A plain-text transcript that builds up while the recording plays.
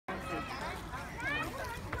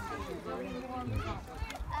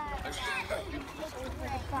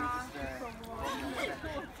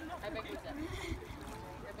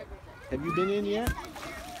Have you been in yet?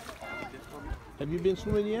 Have you been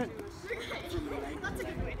swimming yet? That's a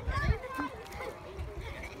good way to go.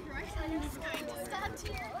 Right, I'm just going to stand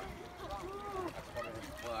here.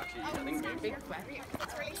 Well, actually, I think maybe. Big aquarium.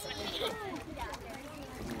 That's really exciting.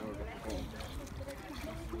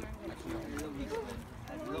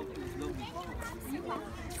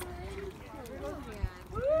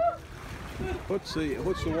 What's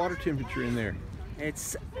the water temperature in there?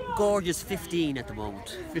 It's gorgeous 15 at the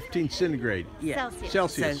moment. 15 centigrade. Yeah.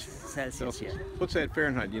 Celsius. Celsius, yeah. What's that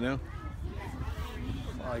Fahrenheit, do you know?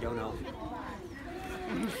 Oh, I don't know.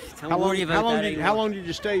 How long did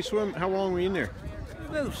you stay swim? How long were you in there?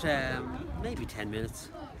 About maybe 10 minutes.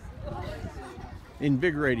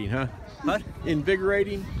 Invigorating, huh? What?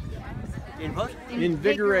 Invigorating? In what?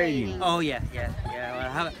 Invigorating. Oh yeah.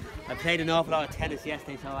 Well, I played an awful lot of tennis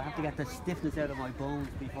yesterday, so I have to get the stiffness out of my bones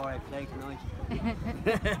before I play tonight.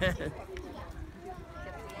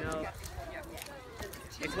 No.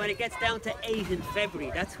 It's when it gets down to 8 in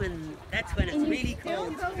February. That's when it's really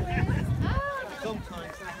cold.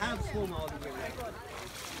 Sometimes I have swum all the year round.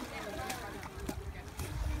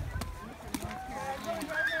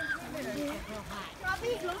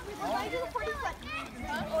 Robbie, I do the 40 foot.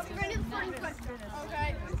 Oh, you're going to do the 40 foot. Okay.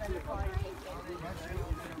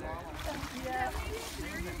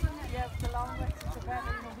 Yeah, the long way to the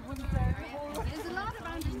better, you know, the wooden side. There's a lot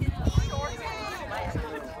around in this.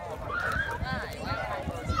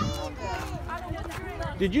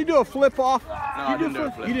 Did you do a flip off? No, I didn't do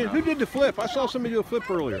a flip. You didn't. Who did the flip? I saw somebody do a flip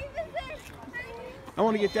earlier. I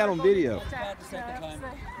want to get that on video. Bad the second time.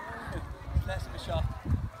 Less of a shot.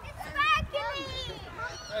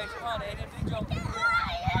 Right, come on, Aiden, big jump.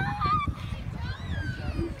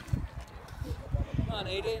 Come on,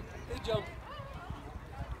 Aiden, big jump.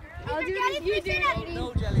 I'll do it. You do it.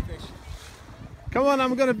 No jellyfish. Come on,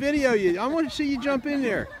 I'm going to video you. I want to see you jump in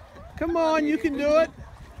there. Come on, you can do it.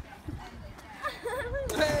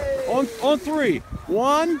 Hey. On 3.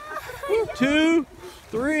 1, 2,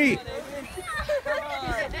 3.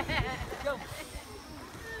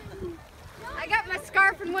 I got my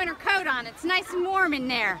scarf and winter coat on. It's nice and warm in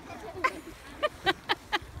there. Yeah,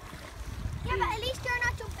 but at least you're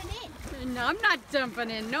not jumping in. No, I'm not jumping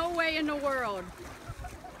in. No way in the world.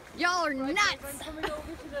 Y'all are nuts.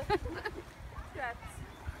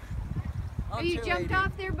 Have you jumped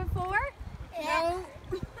off there before? Yeah.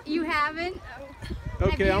 You haven't?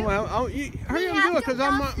 Okay, hurry up and do it because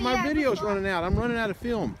my there video's before? running out. I'm running out of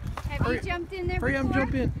film. Have you jumped in there Hurry before? up and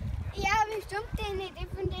jump in. Yeah, we've jumped in a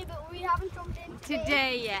different day, but we haven't jumped in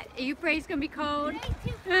Today yet. Are you afraid it's going to be cold?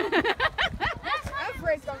 I'm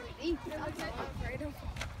afraid it's going to be deep.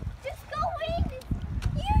 Just go in.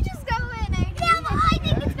 You just go in. Yeah, but I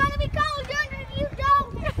think it's going to be cold. You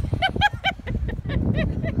don't.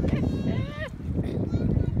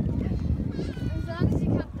 As long as you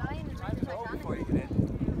can't die in the Time is over before you get in.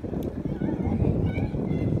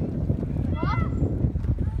 What?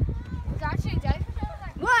 It's actually dead.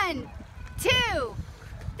 1, 2,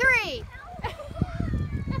 3.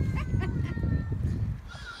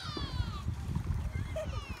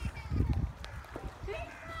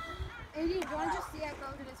 Eddie, do you want to just